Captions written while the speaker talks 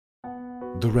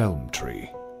The Realm Tree.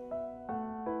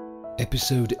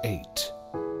 Episode 8.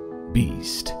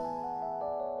 Beast.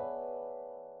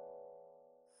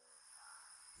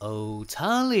 Oh,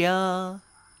 Talia.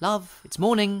 Love, it's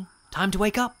morning. Time to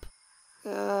wake up.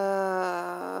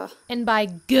 And by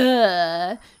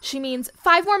 "guh," she means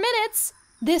 5 more minutes.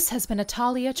 This has been a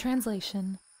Talia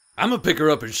translation. I'ma pick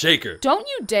her up and shake her. Don't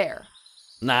you dare.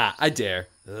 Nah, I dare.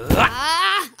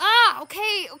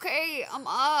 Okay, I'm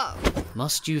up.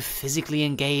 Must you physically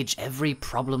engage every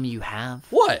problem you have?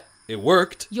 What? It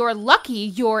worked. You're lucky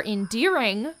you're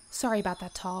endearing. Sorry about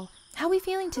that, Tall. How are we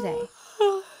feeling today?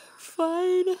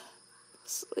 Fine.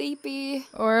 Sleepy.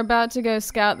 We're about to go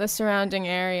scout the surrounding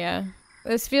area.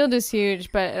 This field is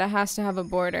huge, but it has to have a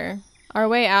border. Our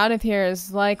way out of here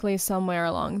is likely somewhere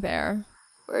along there.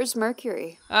 Where's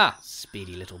Mercury?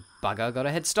 Speedy little bugger got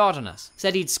a head start on us.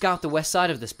 Said he'd scout the west side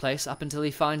of this place up until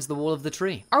he finds the wall of the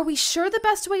tree. Are we sure the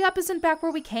best way up isn't back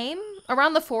where we came?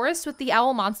 Around the forest with the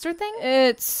owl monster thing?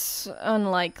 It's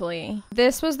unlikely.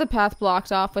 This was the path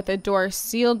blocked off with a door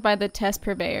sealed by the test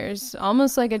purveyors,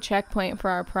 almost like a checkpoint for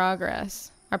our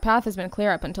progress. Our path has been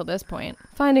clear up until this point.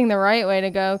 Finding the right way to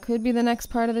go could be the next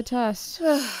part of the test.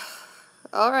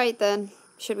 All right, then.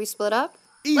 Should we split up?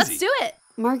 Easy. Let's do it.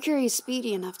 Mercury's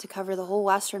speedy enough to cover the whole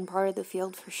western part of the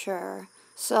field for sure.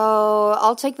 So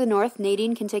I'll take the north,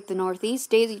 Nadine can take the northeast,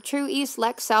 Daisy true east,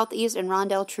 Lex southeast, and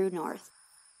Rondell true north.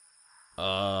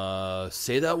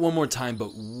 Say that one more time,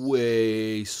 but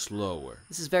way slower.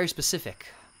 This is very specific.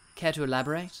 Care to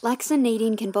elaborate? Lex and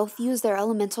Nadine can both use their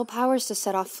elemental powers to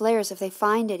set off flares if they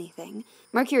find anything.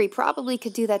 Mercury probably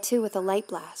could do that too with a light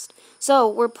blast. So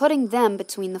we're putting them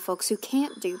between the folks who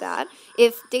can't do that.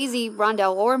 If Daisy,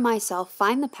 Rondell, or myself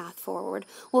find the path forward,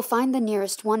 we'll find the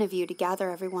nearest one of you to gather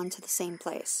everyone to the same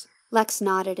place. Lex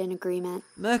nodded in agreement.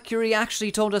 Mercury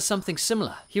actually told us something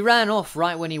similar. He ran off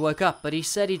right when he woke up, but he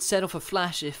said he'd set off a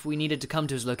flash if we needed to come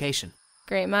to his location.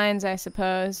 Great minds, I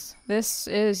suppose. This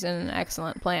is an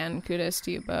excellent plan. Kudos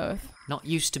to you both. Not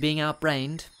used to being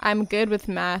outbrained. I'm good with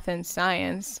math and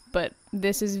science, but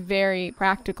this is very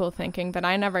practical thinking that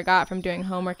I never got from doing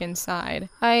homework inside.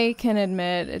 I can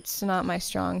admit it's not my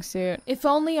strong suit. If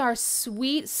only our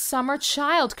sweet summer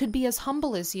child could be as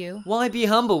humble as you. Why be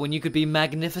humble when you could be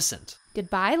magnificent?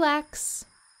 Goodbye, Lex.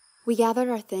 We gathered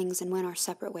our things and went our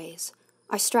separate ways.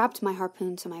 I strapped my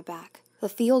harpoon to my back. The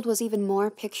field was even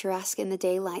more picturesque in the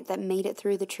daylight that made it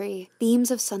through the tree. Beams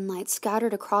of sunlight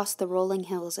scattered across the rolling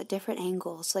hills at different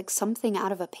angles, like something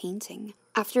out of a painting.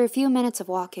 After a few minutes of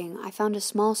walking, I found a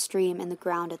small stream in the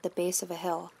ground at the base of a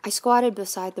hill. I squatted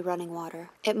beside the running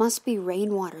water. It must be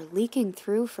rainwater leaking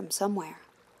through from somewhere.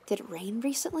 Did it rain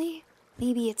recently?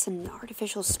 Maybe it's an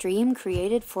artificial stream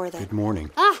created for the... Good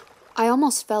morning. I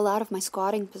almost fell out of my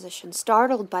squatting position,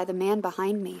 startled by the man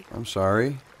behind me. I'm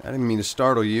sorry. I didn't mean to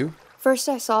startle you. First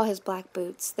I saw his black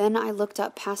boots, then I looked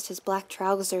up past his black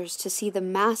trousers to see the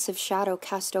massive shadow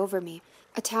cast over me.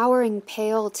 A towering,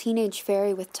 pale teenage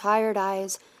fairy with tired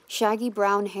eyes, shaggy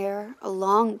brown hair, a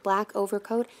long black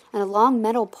overcoat, and a long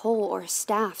metal pole or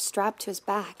staff strapped to his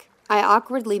back. I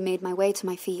awkwardly made my way to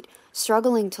my feet,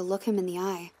 struggling to look him in the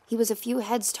eye. He was a few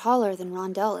heads taller than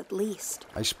Rondell at least.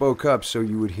 I spoke up so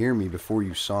you would hear me before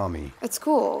you saw me. It's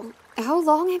cool. How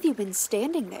long have you been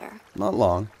standing there? Not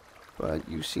long, but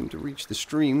you seemed to reach the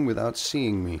stream without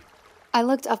seeing me. I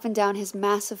looked up and down his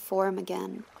massive form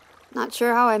again. Not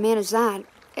sure how I managed that.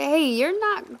 Hey, you're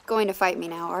not going to fight me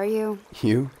now, are you?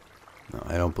 You? No,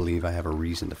 I don't believe I have a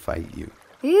reason to fight you.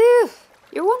 Ew,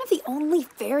 you're one of the only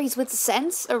fairies with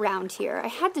sense around here. I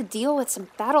had to deal with some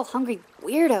battle-hungry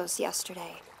weirdos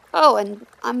yesterday. Oh, and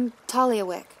I'm Talia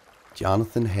Wick.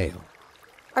 Jonathan Hale.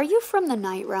 Are you from the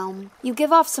Night Realm? You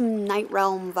give off some Night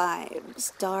Realm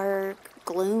vibes. Dark,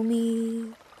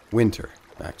 gloomy... Winter,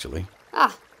 actually.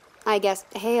 I guess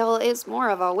Hale is more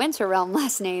of a Winter Realm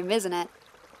last name, isn't it?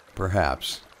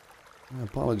 Perhaps. I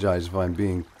apologize if I'm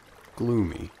being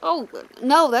gloomy. Oh,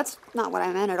 no, that's not what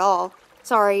I meant at all.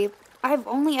 Sorry, I've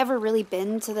only ever really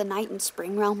been to the Night and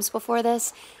Spring Realms before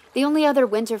this. The only other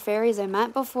winter fairies I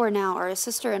met before now are a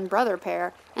sister and brother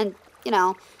pair. And, you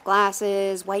know,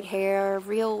 glasses, white hair,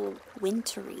 real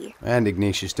wintry. And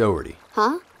Ignatius Doherty.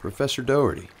 Huh? Professor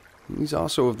Doherty. He's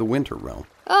also of the Winter Realm.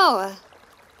 Oh,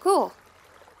 cool.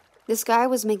 This guy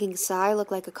was making Sai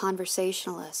look like a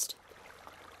conversationalist.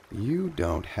 You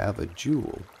don't have a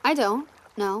jewel. I don't,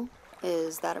 no.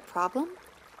 Is that a problem?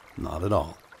 Not at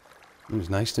all. It was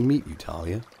nice to meet you,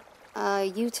 Talia.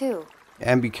 You too.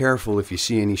 And be careful if you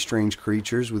see any strange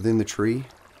creatures within the tree.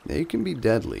 They can be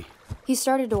deadly. He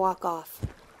started to walk off.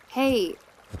 Hey,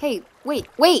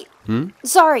 wait. Hmm?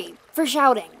 Sorry for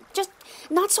shouting. Just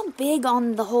not so big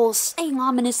on the whole saying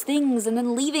ominous things and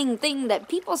then leaving thing that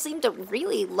people seem to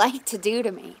really like to do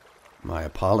to me. My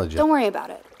apologies. Don't worry about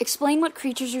it. Explain what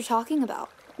creatures you're talking about.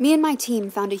 Me and my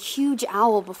team found a huge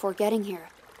owl before getting here.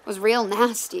 It was real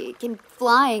nasty. It came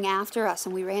flying after us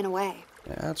and we ran away.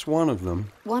 That's one of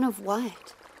them. One of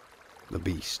what? The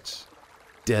beasts.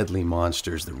 Deadly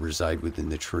monsters that reside within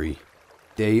the tree.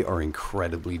 They are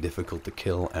incredibly difficult to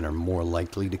kill and are more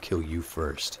likely to kill you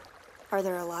first. Are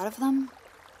there a lot of them?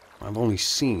 I've only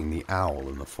seen the owl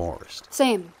in the forest.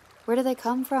 Same. Where do they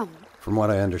come from? From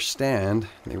what I understand,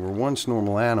 they were once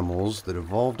normal animals that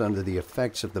evolved under the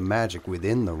effects of the magic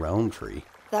within the realm tree.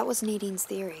 That was Nadine's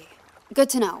theory. Good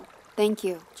to know. Thank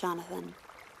you, Jonathan.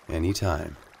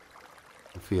 Anytime.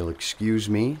 If you'll excuse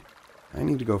me, I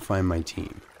need to go find my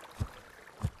team.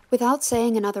 Without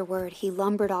saying another word, he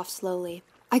lumbered off slowly.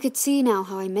 I could see now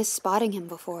how I missed spotting him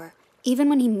before. Even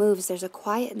when he moves, there's a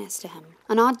quietness to him,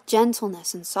 an odd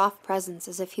gentleness and soft presence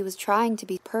as if he was trying to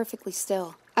be perfectly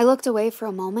still. I looked away for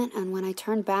a moment, and when I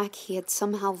turned back, he had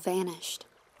somehow vanished.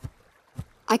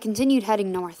 I continued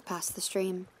heading north past the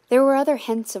stream. There were other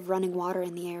hints of running water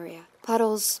in the area.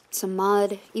 Puddles, some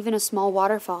mud, even a small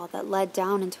waterfall that led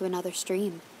down into another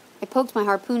stream. I poked my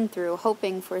harpoon through,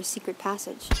 hoping for a secret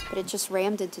passage, but it just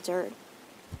rammed into dirt.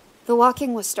 The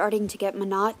walking was starting to get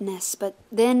monotonous, but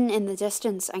then in the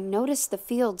distance I noticed the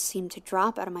field seemed to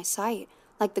drop out of my sight,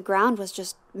 like the ground was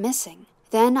just missing.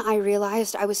 Then I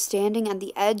realized I was standing at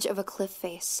the edge of a cliff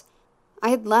face. I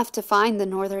had left to find the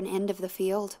northern end of the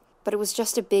field, but it was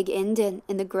just a big indent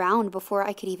in the ground before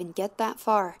I could even get that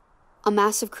far. A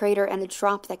massive crater and a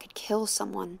drop that could kill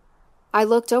someone. I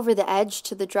looked over the edge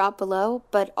to the drop below,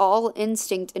 but all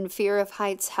instinct and fear of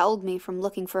heights held me from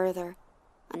looking further.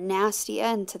 A nasty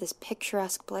end to this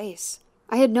picturesque place.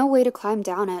 I had no way to climb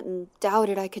down it and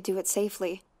doubted I could do it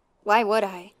safely. Why would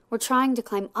I? We're trying to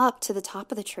climb up to the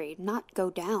top of the tree, not go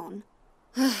down.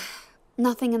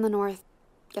 Nothing in the north.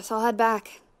 Guess I'll head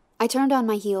back. I turned on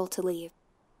my heel to leave,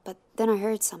 but then I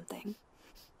heard something.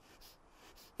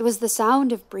 It was the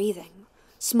sound of breathing.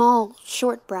 Small,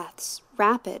 short breaths,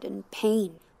 rapid and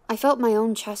pain. I felt my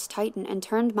own chest tighten and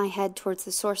turned my head towards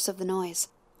the source of the noise.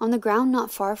 On the ground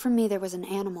not far from me there was an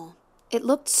animal. It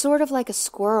looked sort of like a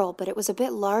squirrel, but it was a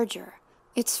bit larger.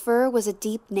 Its fur was a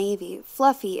deep navy,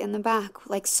 fluffy in the back,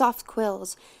 like soft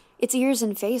quills, its ears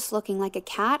and face looking like a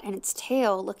cat and its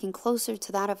tail looking closer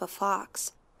to that of a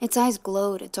fox. Its eyes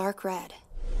glowed a dark red.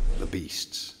 The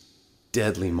beasts.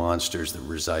 Deadly monsters that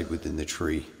reside within the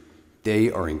tree.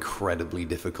 They are incredibly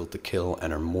difficult to kill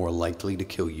and are more likely to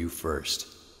kill you first.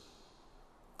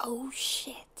 Oh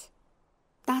shit.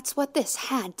 That's what this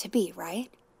had to be, right?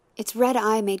 Its red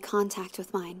eye made contact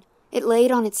with mine. It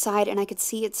laid on its side and I could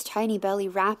see its tiny belly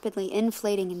rapidly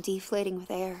inflating and deflating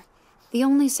with air. The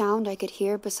only sound I could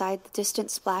hear beside the distant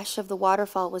splash of the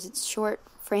waterfall was its short,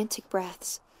 frantic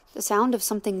breaths. The sound of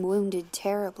something wounded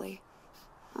terribly.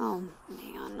 Oh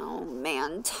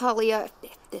man, Talia,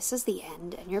 if this is the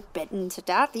end and you're bitten to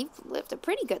death, you've lived a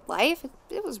pretty good life.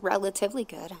 It was relatively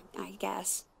good, I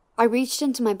guess. I reached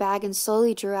into my bag and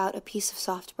slowly drew out a piece of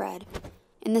soft bread.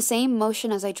 In the same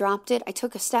motion as I dropped it, I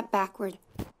took a step backward.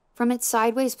 From its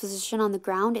sideways position on the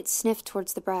ground, it sniffed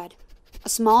towards the bread. A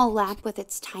small lap with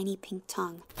its tiny pink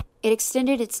tongue. It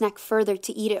extended its neck further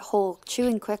to eat it whole,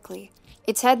 chewing quickly.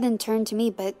 Its head then turned to me,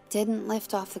 but didn't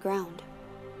lift off the ground.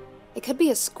 It could be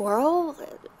a squirrel,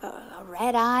 a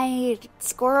red-eyed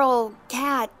squirrel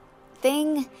cat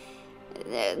thing.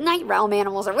 Night realm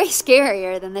animals are way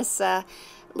scarier than this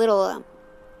little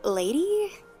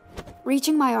lady.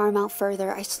 Reaching my arm out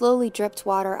further, I slowly dripped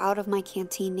water out of my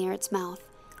canteen near its mouth.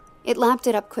 It lapped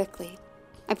it up quickly.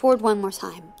 I poured one more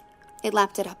time. It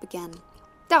lapped it up again.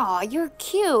 Aw, you're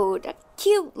cute. A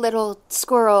cute little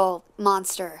squirrel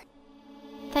monster.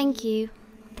 Thank you.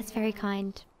 That's very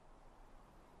kind.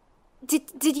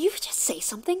 Did you just say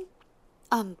something?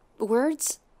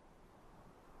 Words?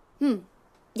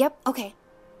 Yep, okay.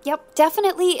 Yep,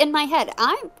 definitely in my head.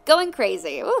 I'm going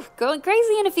crazy. Ooh, going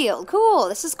crazy in a field. Cool,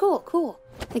 this is cool.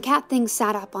 The cat thing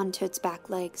sat up onto its back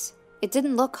legs. It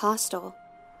didn't look hostile.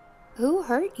 Who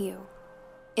hurt you?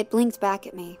 It blinked back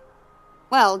at me.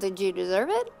 Well, did you deserve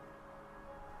it?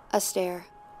 A stare.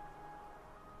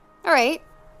 Alright,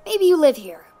 maybe you live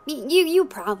here. You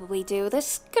probably do.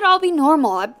 This could all be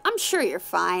normal. I'm sure you're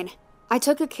fine. I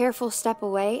took a careful step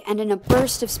away, and in a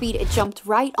burst of speed, it jumped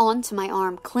right onto my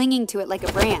arm, clinging to it like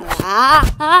a branch.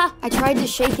 I tried to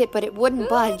shake it, but it wouldn't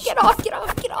budge. Get off!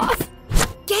 Get off!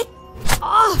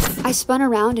 I spun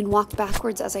around and walked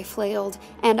backwards as I flailed,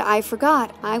 and I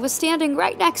forgot I was standing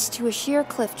right next to a sheer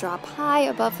cliff drop high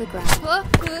above the ground.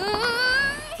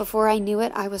 Before I knew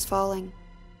it, I was falling.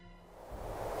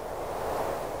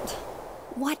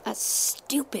 What a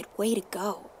stupid way to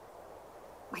go.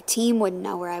 My team wouldn't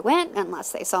know where I went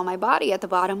unless they saw my body at the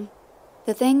bottom.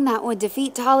 The thing that would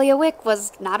defeat Talia Wick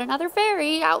was not another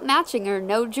fairy outmatching her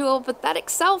no-jewel pathetic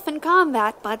self in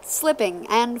combat, but slipping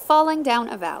and falling down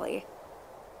a valley.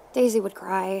 Daisy would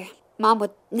cry. Mom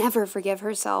would never forgive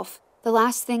herself. The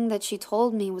last thing that she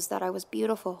told me was that I was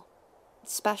beautiful,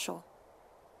 special.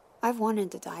 I've wanted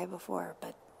to die before,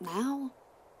 but now,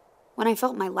 when I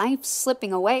felt my life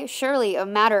slipping away, surely a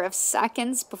matter of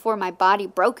seconds before my body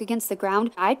broke against the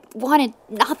ground, I wanted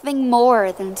nothing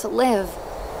more than to live.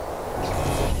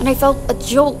 And I felt a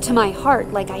jolt to my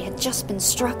heart like I had just been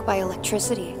struck by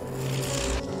electricity.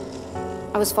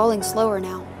 I was falling slower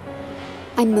now.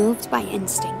 I moved by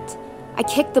instinct. I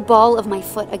kicked the ball of my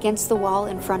foot against the wall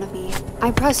in front of me.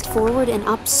 I pressed forward and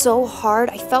up so hard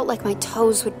I felt like my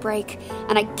toes would break,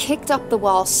 and I kicked up the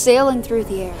wall, sailing through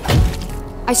the air.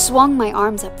 I swung my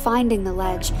arms up, finding the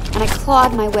ledge, and I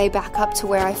clawed my way back up to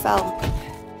where I fell.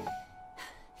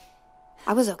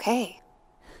 I was okay.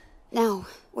 Now,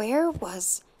 where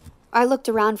was... I looked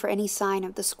around for any sign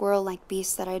of the squirrel-like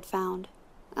beast that I had found.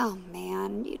 Oh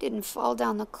man, you didn't fall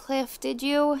down the cliff, did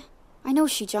you? I know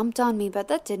she jumped on me, but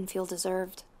that didn't feel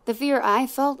deserved. The fear I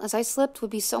felt as I slipped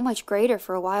would be so much greater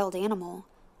for a wild animal.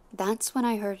 That's when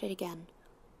I heard it again.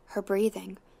 Her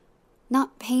breathing.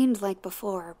 Not pained like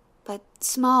before, but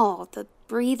small, the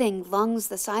breathing lungs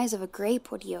the size of a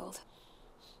grape would yield.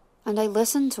 And I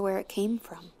listened to where it came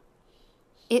from.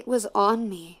 It was on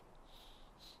me.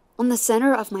 On the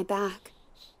center of my back.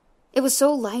 It was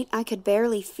so light I could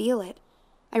barely feel it.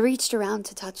 I reached around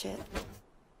to touch it.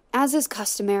 As is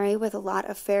customary with a lot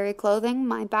of fairy clothing,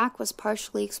 my back was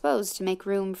partially exposed to make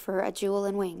room for a jewel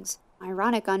and wings.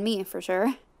 Ironic on me, for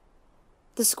sure.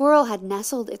 The squirrel had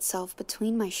nestled itself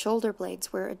between my shoulder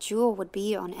blades where a jewel would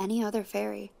be on any other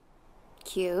fairy.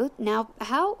 Cute. Now,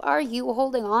 how are you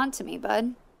holding on to me,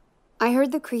 bud? I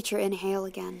heard the creature inhale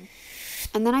again,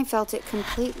 and then I felt it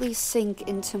completely sink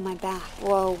into my back.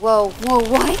 Whoa,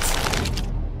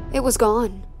 what? It was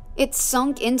gone. It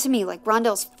sunk into me like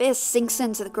Rondell's fist sinks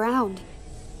into the ground.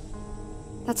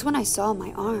 That's when I saw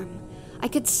my arm. I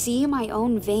could see my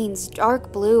own veins,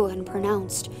 dark blue and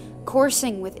pronounced,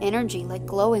 coursing with energy like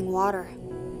glowing water.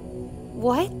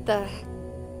 What the...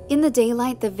 In the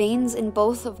daylight, the veins in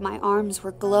both of my arms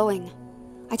were glowing.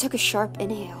 I took a sharp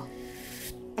inhale.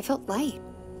 I felt light.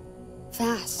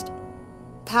 Fast.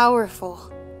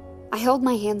 Powerful. I held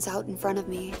my hands out in front of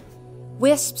me.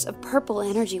 Wisps of purple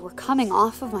energy were coming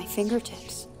off of my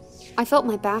fingertips. I felt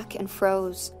my back and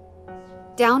froze.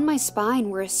 Down my spine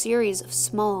were a series of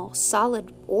small,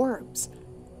 solid orbs.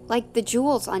 Like the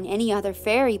jewels on any other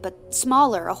fairy, but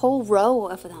smaller, a whole row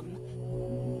of them.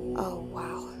 Oh,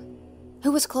 wow.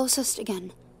 Who was closest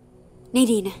again?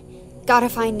 Nadine. Gotta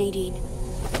find Nadine.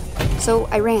 So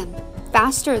I ran,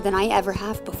 faster than I ever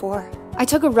have before. I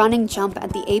took a running jump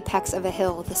at the apex of a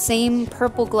hill, the same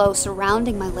purple glow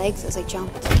surrounding my legs as I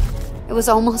jumped. It was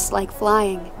almost like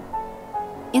flying.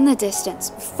 In the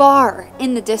distance, far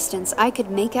in the distance, I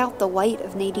could make out the white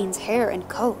of Nadine's hair and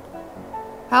coat.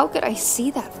 How could I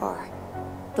see that far?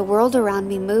 The world around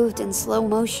me moved in slow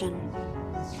motion.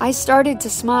 I started to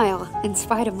smile in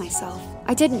spite of myself.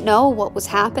 I didn't know what was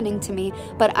happening to me,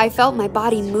 but I felt my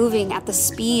body moving at the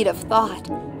speed of thought.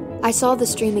 I saw the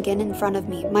stream again in front of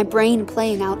me, my brain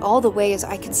playing out all the ways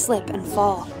I could slip and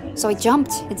fall. So I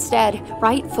jumped instead,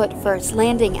 right foot first,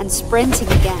 landing and sprinting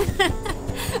again.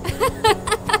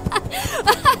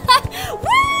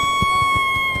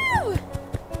 Woo!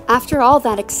 After all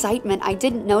that excitement, I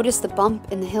didn't notice the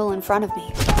bump in the hill in front of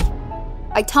me.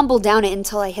 I tumbled down it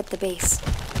until I hit the base.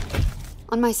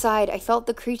 On my side, I felt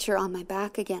the creature on my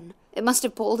back again. It must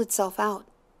have pulled itself out.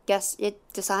 Guess it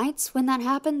decides when that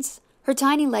happens? Her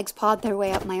tiny legs pawed their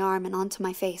way up my arm and onto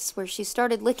my face, where she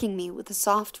started licking me with a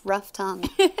soft, rough tongue.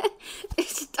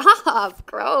 Stop!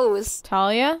 Gross!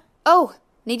 Talia? Oh,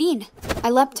 Nadine!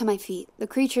 I leapt to my feet, the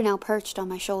creature now perched on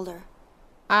my shoulder.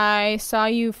 I saw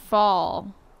you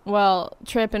fall. Well,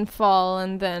 trip and fall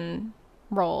and then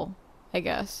roll, I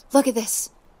guess. Look at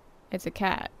this! It's a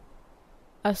cat.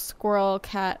 A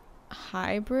squirrel-cat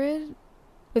hybrid?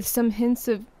 With some hints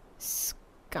of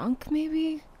skunk,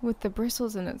 maybe? With the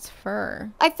bristles in its fur.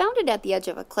 I found it at the edge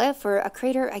of a cliff, or a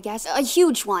crater, I guess. A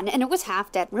huge one, and it was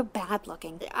half dead, real bad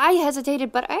looking. I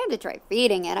hesitated, but I had to try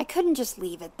feeding it. I couldn't just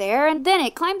leave it there, and then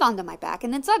it climbed onto my back,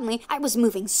 and then suddenly, I was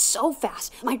moving so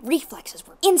fast. My reflexes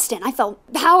were instant. I felt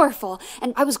powerful,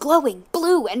 and I was glowing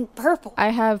blue and purple. I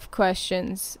have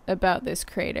questions about this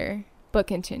crater. but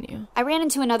continue. I ran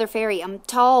into another fairy,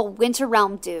 tall Winter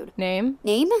Realm dude. Name?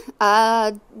 Name?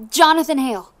 Jonathan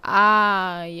Hale.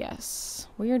 Ah, yes.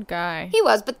 Weird guy. He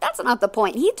was, but that's not the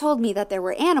point. He told me that there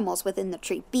were animals within the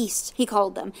tree. Beasts, he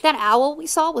called them. That owl we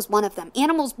saw was one of them.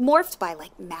 Animals morphed by,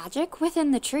 magic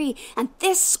within the tree. And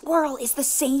this squirrel is the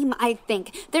same, I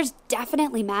think. There's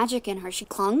definitely magic in her. She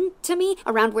clung to me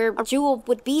around where Jewel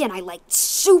would be, and I,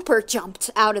 super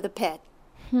jumped out of the pit.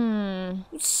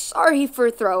 Sorry for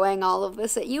throwing all of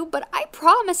this at you, but I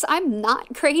promise I'm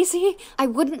not crazy. I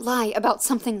wouldn't lie about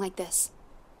something like this.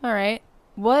 All right.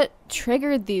 What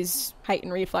triggered these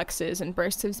heightened reflexes and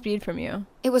bursts of speed from you?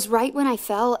 It was right when I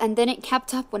fell, and then it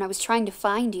kept up when I was trying to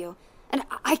find you. And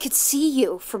I could see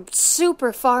you from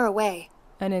super far away.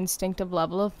 An instinctive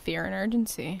level of fear and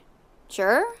urgency.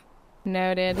 Sure?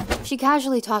 Noted. She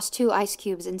casually tossed 2 ice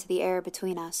cubes into the air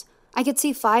between us. I could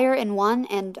see fire in one,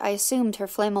 and I assumed her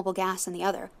flammable gas in the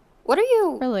other. What are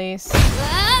you... Release.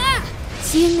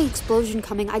 Seeing the explosion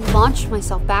coming, I launched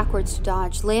myself backwards to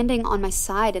dodge, landing on my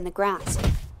side in the grass.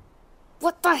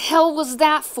 What the hell was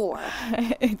that for?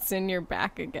 It's in your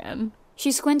back again.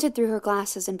 She squinted through her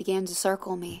glasses and began to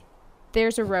circle me.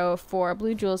 There's a row of 4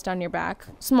 blue jewels down your back,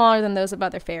 smaller than those of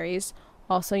other fairies.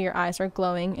 Also, your eyes are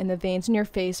glowing, and the veins in your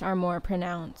face are more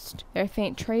pronounced. There are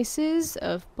faint traces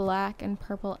of black and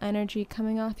purple energy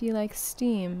coming off you like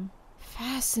steam.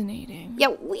 Fascinating. Yeah,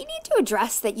 we need to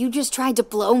address that you just tried to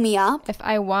blow me up. If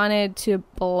I wanted to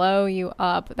blow you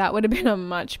up, that would have been a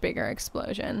much bigger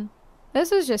explosion.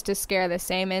 This was just to scare the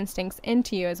same instincts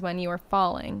into you as when you were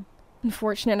falling.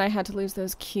 Unfortunate I had to lose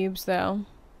those cubes, though.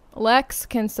 Lex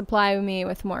can supply me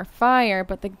with more fire,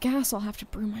 but the gas I'll have to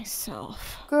brew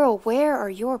myself. Girl, where are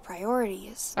your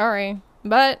priorities? Sorry,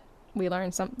 but we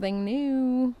learned something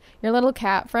new. Your little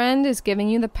cat friend is giving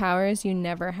you the powers you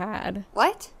never had.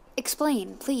 What?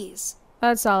 Explain, please.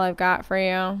 That's all I've got for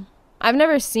you. I've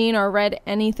never seen or read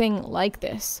anything like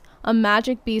this. A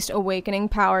magic beast awakening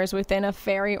powers within a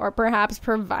fairy, or perhaps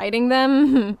providing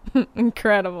them?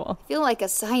 Incredible. I feel like a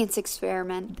science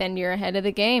experiment. Then you're ahead of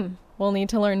the game. We'll need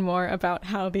to learn more about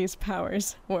how these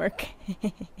powers work.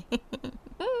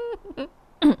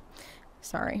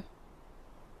 Sorry.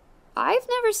 I've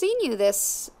never seen you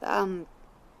this,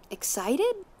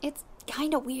 excited? It's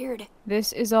kinda weird.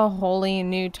 This is a wholly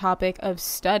new topic of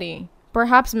study.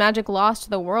 Perhaps magic lost to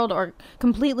the world, or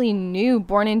completely new,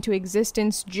 born into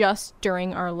existence just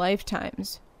during our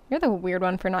lifetimes. You're the weird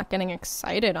one for not getting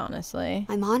excited, honestly.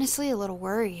 I'm honestly a little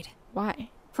worried. Why?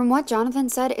 From what Jonathan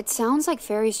said, it sounds like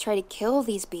fairies try to kill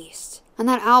these beasts. And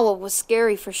that owl was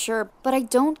scary for sure, but I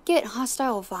don't get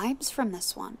hostile vibes from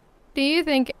this one. Do you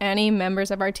think any members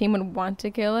of our team would want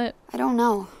to kill it? I don't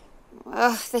know.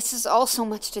 Ugh, this is all so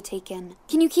much to take in.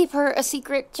 Can you keep her a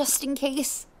secret just in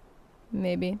case?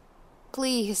 Maybe.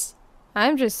 Please.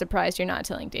 I'm just surprised you're not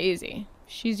telling Daisy.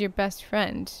 She's your best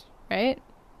friend, right?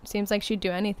 Seems like she'd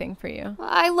do anything for you.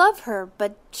 I love her,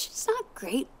 but she's not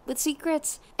great with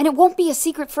secrets. And it won't be a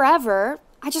secret forever.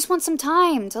 I just want some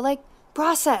time to,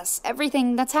 process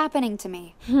everything that's happening to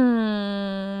me.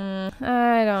 I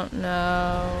don't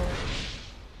know.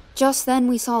 Just then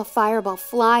we saw a fireball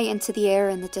fly into the air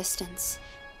in the distance.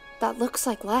 That looks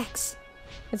like Lex.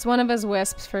 It's one of his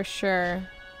wisps for sure.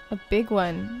 A big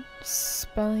one,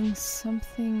 spelling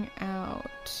something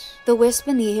out. The wisp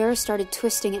in the air started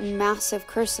twisting in massive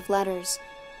cursive letters.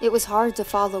 It was hard to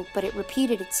follow, but it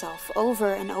repeated itself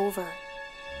over and over.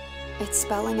 It's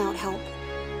spelling out help.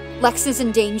 Lex is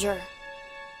in danger.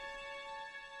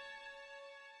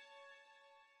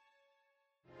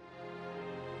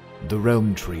 The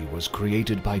Realm Tree was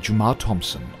created by Jumar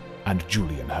Thompson and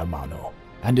Julian Hermano,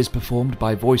 and is performed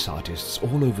by voice artists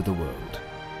all over the world.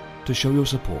 To show your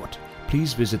support,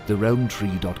 please visit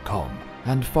therealmtree.com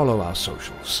and follow our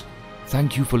socials.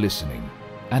 Thank you for listening,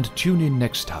 and tune in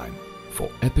next time for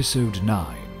Episode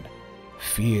 9,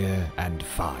 Fear and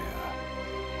Fire.